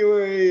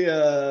January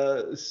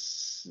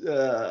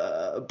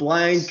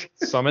blank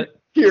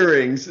summit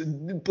hearings.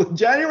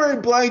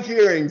 January blank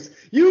hearings.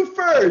 You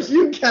first.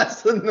 You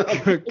guess the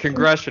number.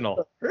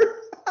 Congressional.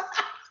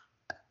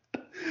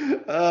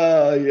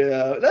 Oh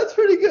yeah, that's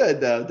pretty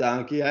good though,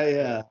 Donkey.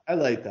 I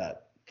like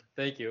that.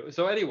 Thank you.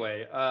 So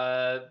anyway,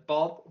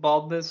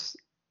 baldness.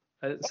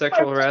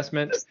 Sexual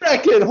harassment. Just a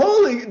second,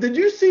 did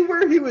you see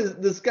where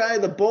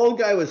the bald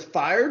guy was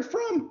fired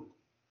from?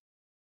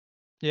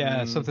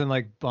 Yeah, something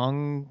like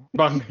Bung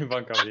Company.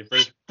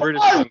 British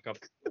Bung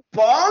Company.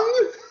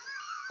 Bung?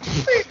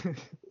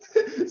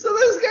 So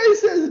this guy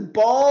says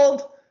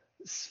bald,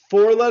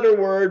 4-letter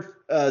word,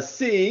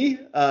 C,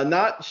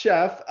 not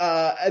chef,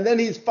 and then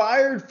he's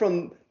fired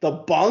from the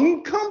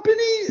Bung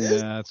Company?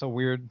 Yeah, it's a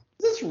weird. Is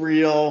this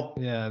real?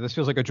 Yeah, this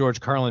feels like a George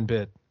Carlin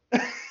bit.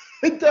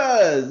 It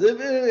does. You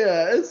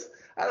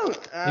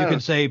can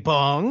say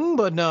bung,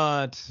 but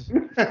not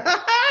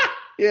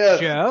yeah.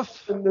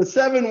 Jeff. In the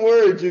 7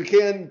 words you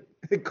can't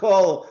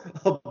call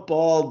a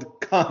bald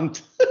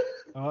cunt.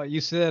 Oh, you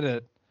said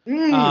it.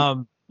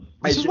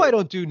 This is why I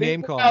don't do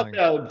name calling.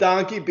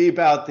 Donkey, beep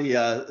out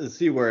the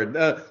C word.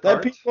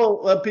 Let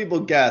people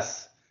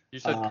guess. You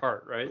said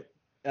cart, right?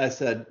 I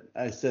said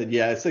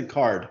yeah. I said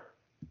card.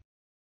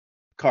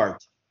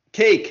 Cart.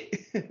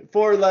 Cake.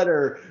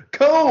 4-letter.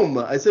 Comb.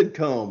 I said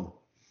comb.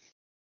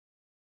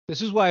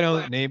 This is why I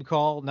don't name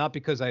call, not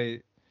because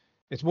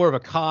it's more of a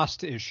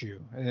cost issue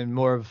and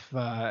more of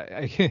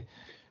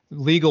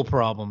legal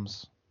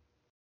problems.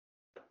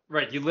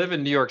 Right. You live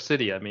in New York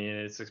City. I mean,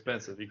 it's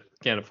expensive. You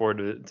can't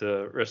afford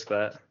to risk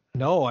that.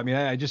 No, I mean,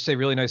 I just say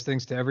really nice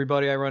things to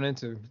everybody I run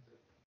into.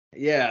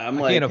 Yeah,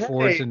 I can't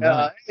afford to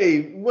not.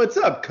 Hey, what's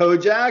up,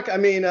 Kojak? I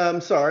mean, I'm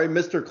sorry,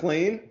 Mr.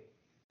 Clean.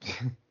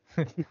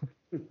 He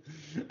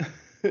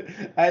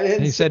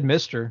said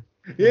Mr.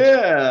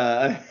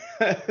 Yeah,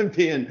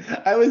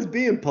 I was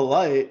being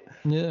polite.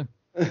 Yeah.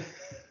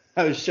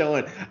 I was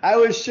showing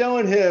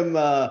him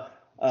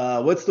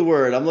what's the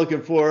word I'm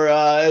looking for?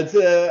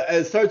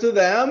 It starts with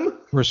M.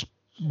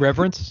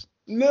 Reverence?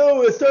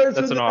 No, it starts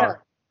That's with an M.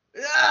 R.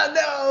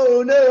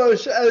 No.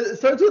 It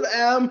starts with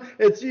M.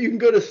 You can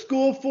go to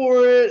school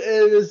for it.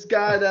 It's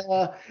got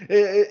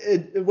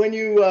when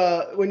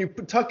you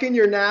tuck in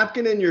your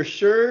napkin in your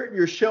shirt,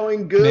 you're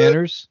showing good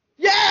manners.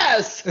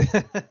 Yes.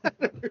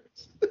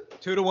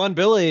 2-1,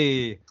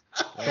 Billy.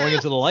 Going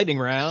into the lightning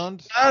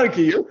round.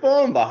 Donkey, you're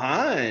falling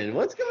behind.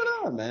 What's going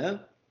on, man?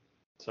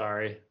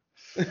 Sorry.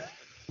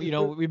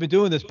 We've been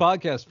doing this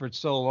podcast for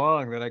so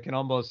long that I can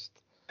almost,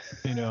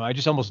 I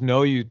just almost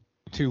know you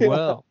too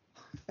well.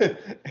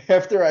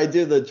 After I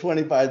do the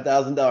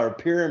 $25,000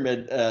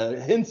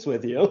 pyramid hints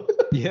with you.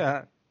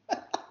 Yeah.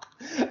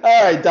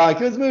 All right, Doc,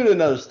 let's move to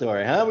another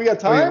story, huh? We got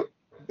time?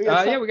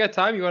 Yeah, we got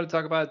time. You want to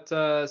talk about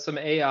some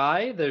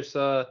AI? There's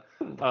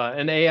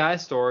an AI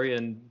story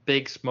in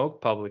Big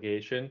Smoke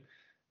publication.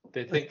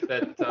 They think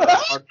that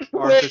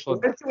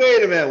artificial.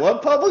 Wait a minute.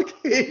 What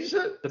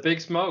publication? The Big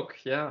Smoke.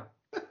 Yeah.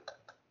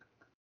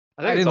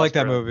 I didn't like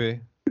that movie.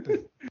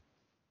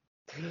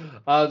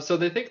 So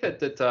they think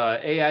that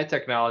AI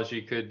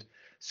technology could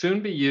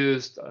soon be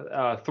used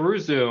through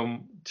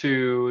Zoom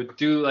to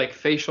do like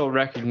facial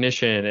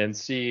recognition and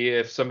see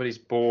if somebody's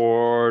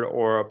bored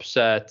or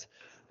upset.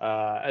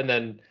 And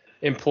then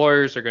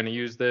employers are going to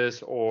use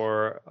this,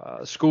 or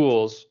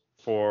schools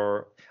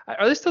for.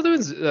 Are they still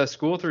doing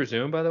school through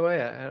Zoom, by the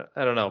way?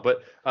 I don't know,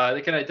 but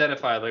they can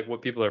identify like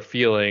what people are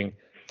feeling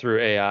through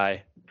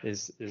AI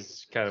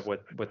is kind of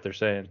what they're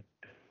saying.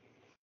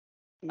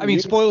 I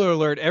mean, spoiler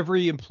alert,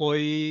 every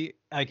employee,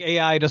 like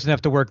AI doesn't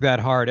have to work that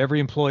hard.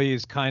 Every employee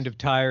is kind of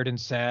tired and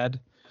sad.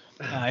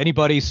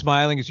 Anybody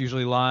smiling is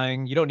usually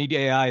lying. You don't need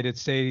AI to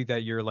say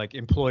that your like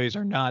employees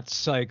are not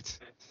psyched.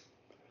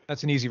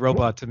 That's an easy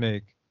robot to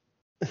make.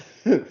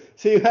 So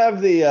you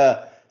have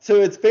so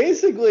it's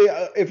basically,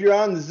 if you're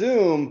on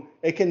Zoom,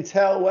 it can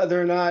tell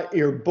whether or not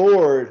you're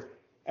bored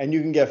and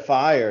you can get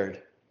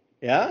fired.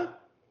 Yeah?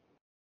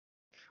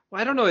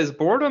 Well, I don't know. Is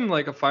boredom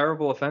like a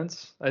fireable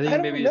offense? I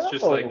think maybe it's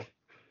just like.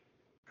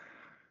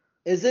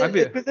 Is it?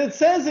 Because it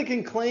says it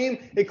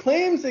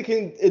claims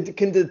it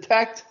can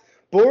detect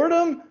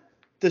boredom,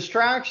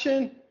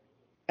 distraction,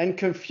 and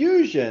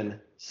confusion.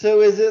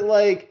 So is it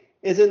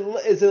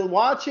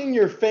watching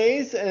your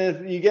face, and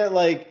if you get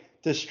like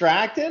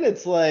distracted,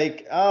 it's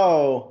like,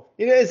 oh,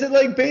 is it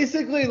like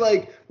basically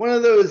like one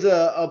of those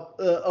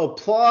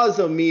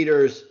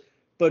applausometers,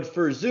 but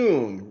for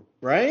Zoom,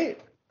 right?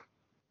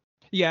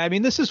 Yeah, I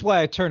mean, this is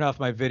why I turn off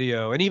my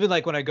video, and even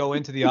like when I go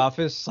into the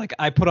office, like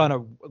I put on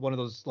one of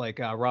those like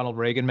Ronald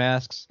Reagan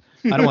masks.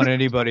 I don't want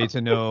anybody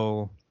to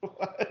know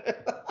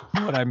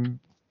how I'm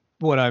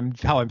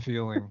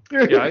feeling.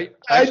 Yeah, I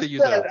actually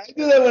use that. I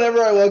do that whenever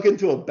I walk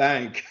into a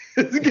bank.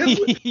 Yeah. I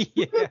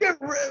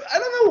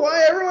don't know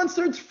why everyone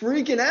starts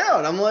freaking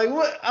out. I'm like,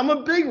 what? I'm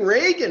a big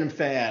Reagan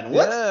fan.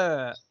 What's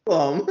the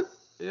problem?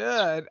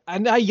 Yeah,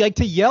 and I like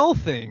to yell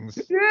things.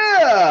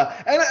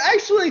 Yeah, and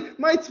actually,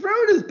 my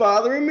throat is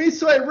bothering me,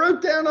 so I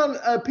wrote down on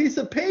a piece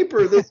of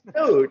paper this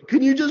note.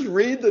 Can you just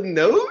read the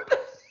note?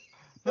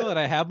 Well, and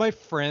I have my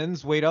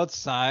friends wait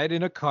outside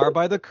in a car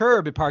by the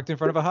curb, parked in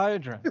front of a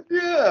hydrant.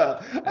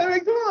 Yeah, I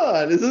mean, come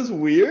on, is this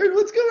weird?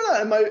 What's going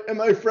on? And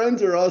my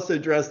friends are also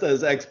dressed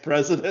as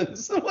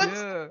ex-presidents. What's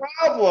the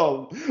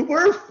problem?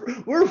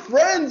 We're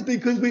friends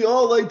because we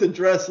all like to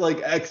dress like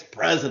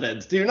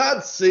ex-presidents. Do you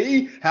not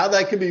see how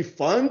that can be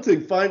fun to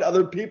find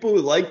other people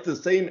who like the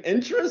same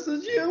interests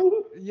as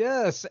you?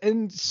 Yes,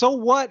 and so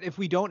what if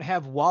we don't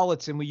have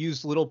wallets and we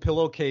use little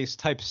pillowcase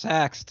type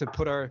sacks to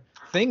put our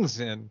things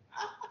in?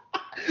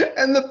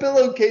 And the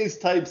pillowcase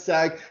type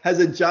sack has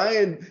a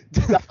giant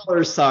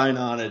dollar sign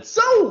on it.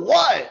 So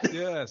what?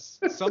 Yes.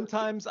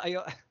 Sometimes I.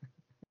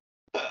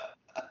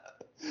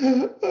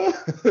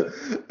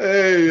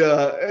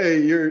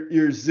 Hey,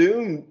 your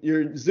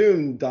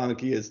Zoom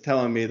donkey is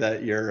telling me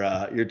that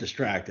you're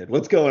distracted.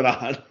 What's going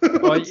on?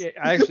 Well,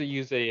 I actually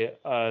use a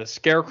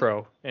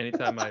scarecrow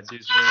anytime I do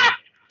Zoom.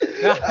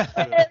 Oh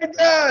my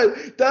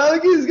God,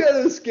 Donkey's got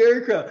a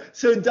scarecrow.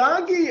 So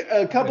Donkey,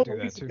 a couple of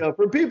weeks ago,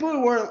 for people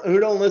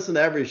who don't listen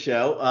to every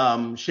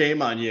show,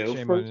 shame on you.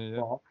 First of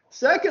all.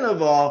 Second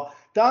of all,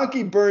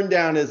 Donkey burned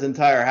down his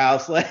entire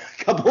house like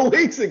a couple of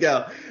weeks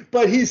ago,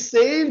 but he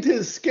saved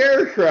his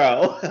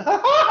scarecrow.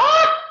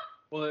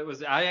 Well,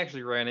 I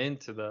actually ran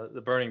into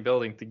the burning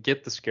building to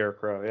get the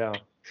scarecrow. Yeah.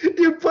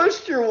 You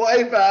pushed your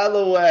wife out of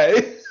the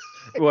way.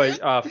 Wait,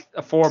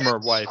 a former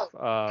wife.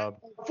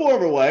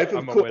 Former wife, of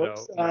I'm a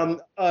course. widow.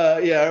 Yeah.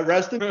 Yeah,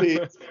 rest in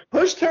peace.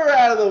 Pushed her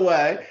out of the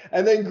way,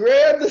 and then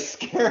grabbed the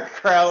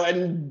scarecrow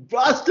and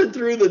busted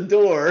through the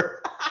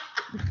door.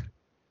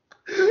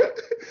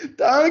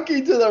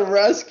 Donkey to the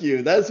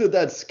rescue. That's what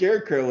that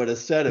scarecrow would have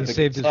said if He it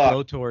saved could his talk.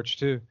 blowtorch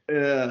too.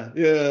 Yeah.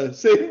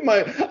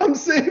 I'm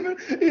saving.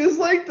 He's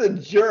like the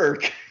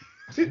jerk.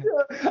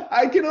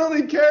 I can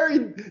only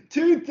carry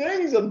two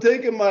things. I'm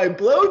taking my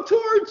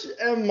blowtorch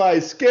and my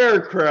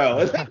scarecrow.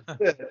 And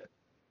that's it.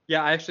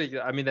 Yeah,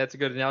 I mean, that's a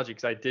good analogy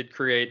because I did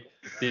create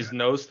these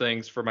nose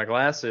things for my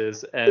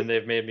glasses, and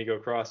they've made me go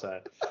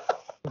cross-eyed.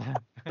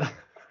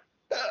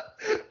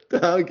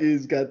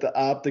 Donkey's got the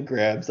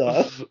optograms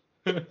off.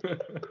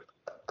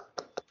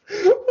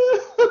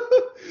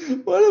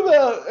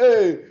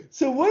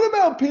 What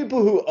about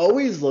people who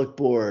always look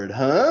bored,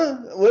 huh?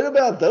 What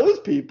about those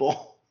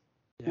people?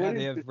 Yeah,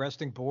 they have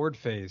resting bored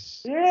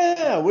face.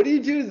 Yeah, what do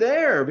you do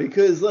there?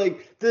 Because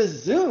like this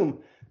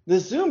Zoom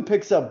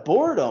picks up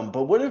boredom,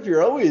 but what if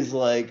you're always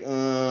like,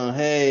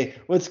 hey,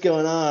 what's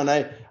going on?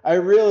 I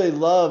really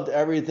loved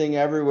Everything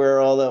Everywhere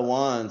All at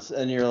Once,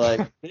 and you're like,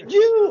 did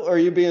you? Or are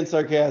you being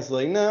sarcastic?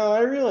 Like, no,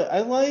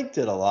 I liked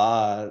it a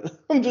lot.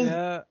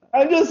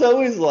 I'm just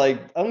always like,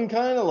 I'm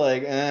kind of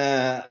like,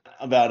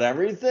 about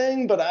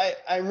everything, but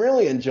I'm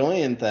really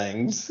enjoying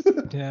things.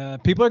 Yeah,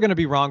 people are going to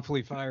be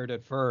wrongfully fired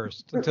at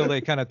first until they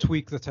kind of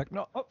tweak the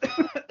technology.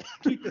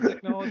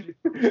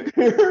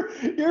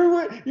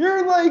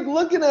 You're like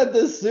looking at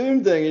this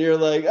Zoom thing and you're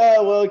like,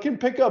 oh, well, it can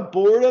pick up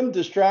boredom,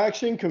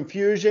 distraction,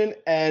 confusion,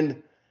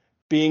 and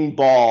being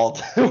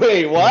bald.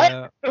 Wait, what?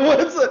 Yeah. What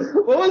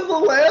was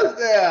the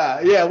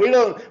last? Yeah. We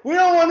don't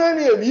want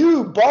any of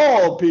you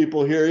bald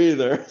people here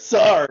either.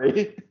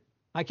 Sorry.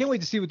 I can't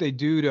wait to see what they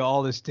do to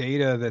all this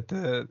data that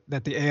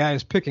the AI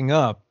is picking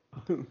up.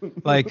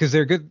 Like, because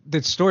they're good.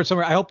 That's stored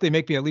somewhere. I hope they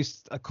make me at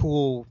least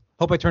hope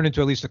I turn into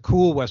at least a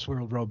cool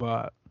Westworld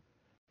robot.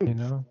 You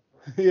know?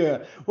 Yeah.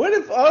 What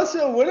if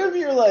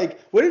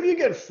you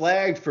get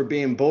flagged for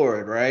being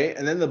bored, right?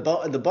 And then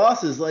the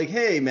boss is like,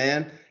 hey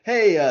man,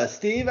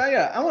 Steve,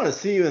 I want to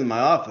see you in my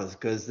office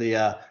because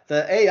the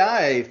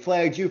AI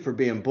flagged you for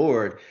being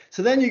bored.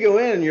 So then you go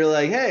in and you're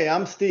like, hey,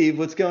 I'm Steve.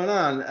 What's going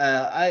on?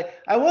 I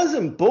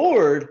wasn't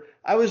bored.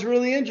 I was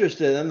really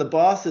interested. And the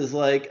boss is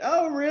like,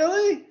 oh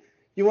really?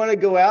 You want to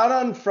go out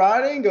on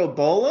Friday and go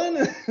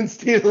bowling? And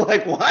Steve's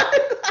like, what?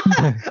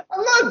 I'm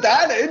not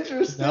that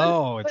interested.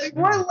 No, it's like,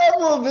 what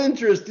level of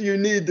interest do you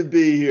need to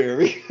be here?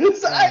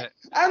 Because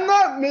I'm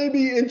not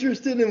maybe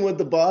interested in what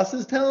the boss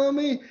is telling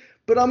me,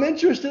 but I'm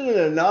interested in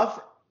enough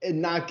in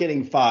not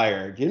getting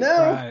fired, you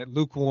know? Right,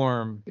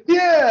 lukewarm.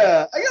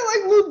 Yeah, I got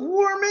like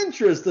lukewarm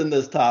interest in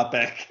this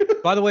topic.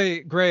 By the way,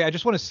 Gray, I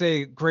just want to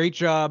say, great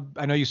job.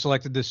 I know you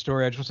selected this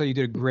story. I just want to say you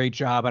did a great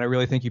job, and I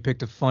really think you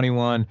picked a funny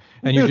one.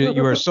 And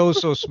you are so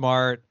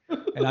smart.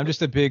 And I'm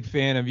just a big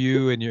fan of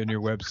you and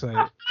your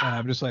website. And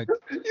I'm just like,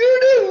 you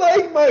didn't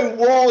like my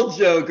wall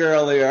joke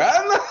earlier.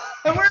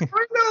 We're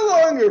no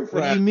longer friends.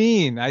 What do you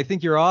mean? I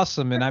think you're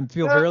awesome, and I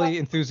feel really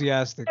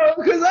enthusiastic.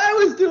 Because I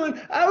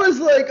was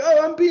like,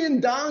 oh, I'm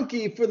being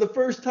Donkey for the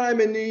first time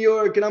in New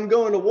York, and I'm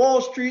going to Wall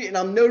Street, and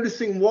I'm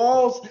noticing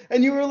walls,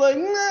 and you were like,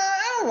 nah,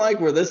 I don't like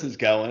where this is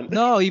going.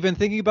 No, even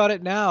thinking about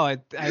it now, I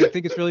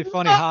think it's really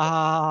funny. Ha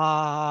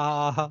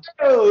ha ha.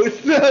 No,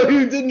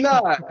 you did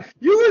not.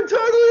 You were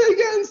totally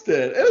against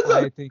it. It was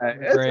I think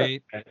you're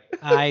great. Okay.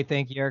 I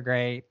think you're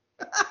great.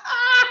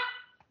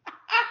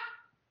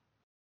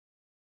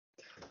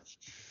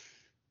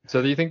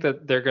 So do you think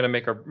that they're going to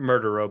make a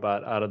murder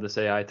robot out of this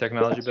AI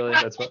technology, Billy?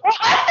 That's what.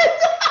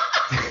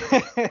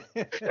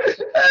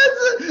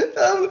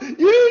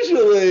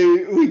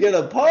 Usually we get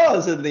a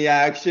pause in the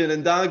action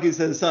and Donkey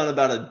says something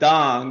about a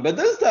dong, but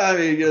this time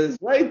he goes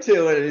right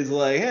to it and he's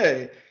like,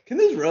 hey, can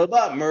this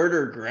robot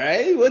murder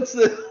Gray? What's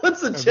the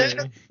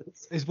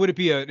chance? Would it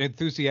be an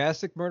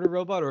enthusiastic murder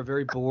robot or a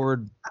very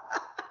bored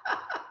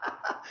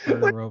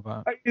murder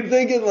robot? Are you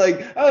thinking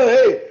like, oh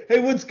hey,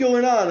 what's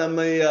going on? I'm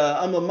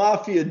a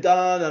mafia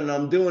don and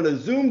I'm doing a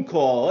Zoom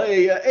call.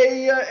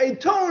 Hey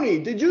Tony,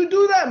 did you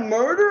do that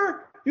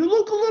murder? You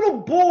look a little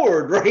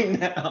bored right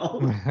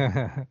now.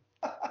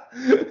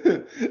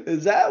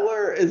 Is that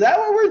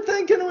what we're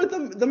thinking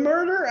with the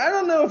murder? I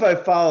don't know if I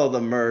follow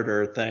the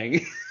murder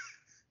thing.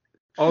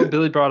 Oh,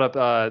 Billy brought up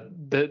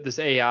this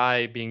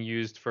AI being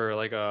used for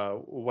like a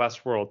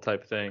Westworld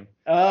type thing.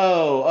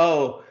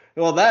 Oh.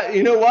 Well, that,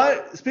 you know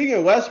what? Speaking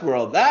of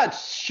Westworld, that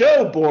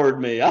show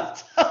bored me.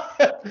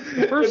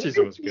 The first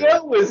season was good. If I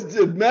was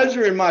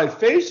measuring my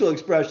facial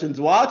expressions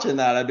watching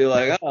that, I'd be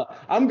like, oh,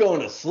 I'm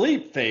going to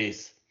sleep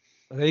face.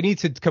 They need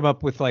to come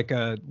up with like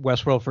a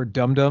Westworld for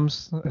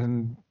dum-dums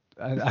and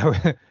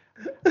or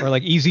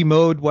like easy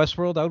mode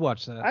Westworld. I would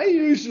watch that. I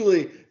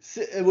usually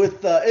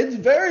it's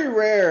very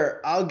rare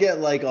I'll get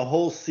like a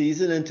whole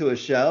season into a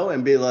show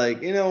and be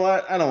like, you know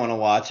what? I don't want to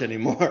watch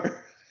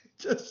anymore.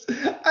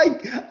 I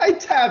I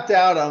tapped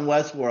out on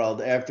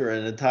Westworld after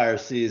an entire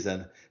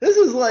season. This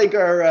is like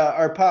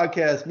our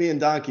podcast. Me and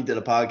Donkey did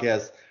a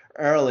podcast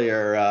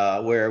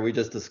earlier where we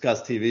just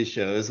discussed TV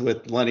shows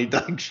with Lenny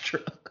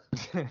Dykstra.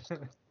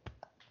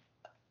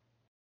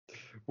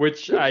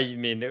 Which, I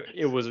mean,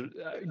 it was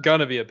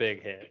gonna be a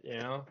big hit, you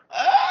know.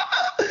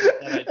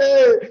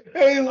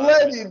 Hey,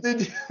 Lenny,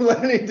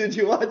 did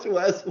you watch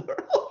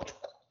Westworld?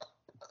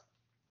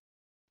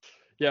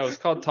 Yeah, it was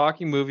called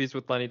Talking Movies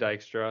with Lenny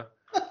Dykstra.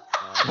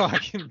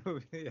 Talking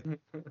movie.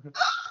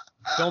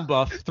 Film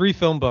buff. 3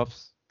 film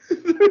buffs.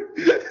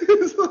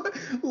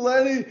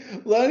 Lenny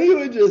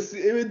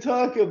would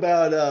talk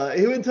about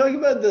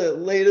the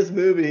latest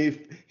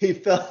movie he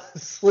fell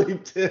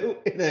asleep to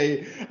in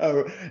a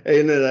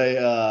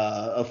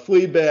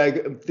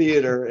Fleabag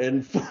theater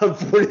in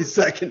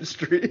 42nd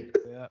Street.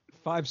 Yeah,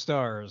 5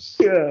 stars.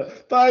 Yeah,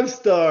 5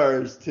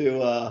 stars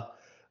to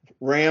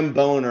Ram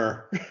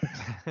Boner.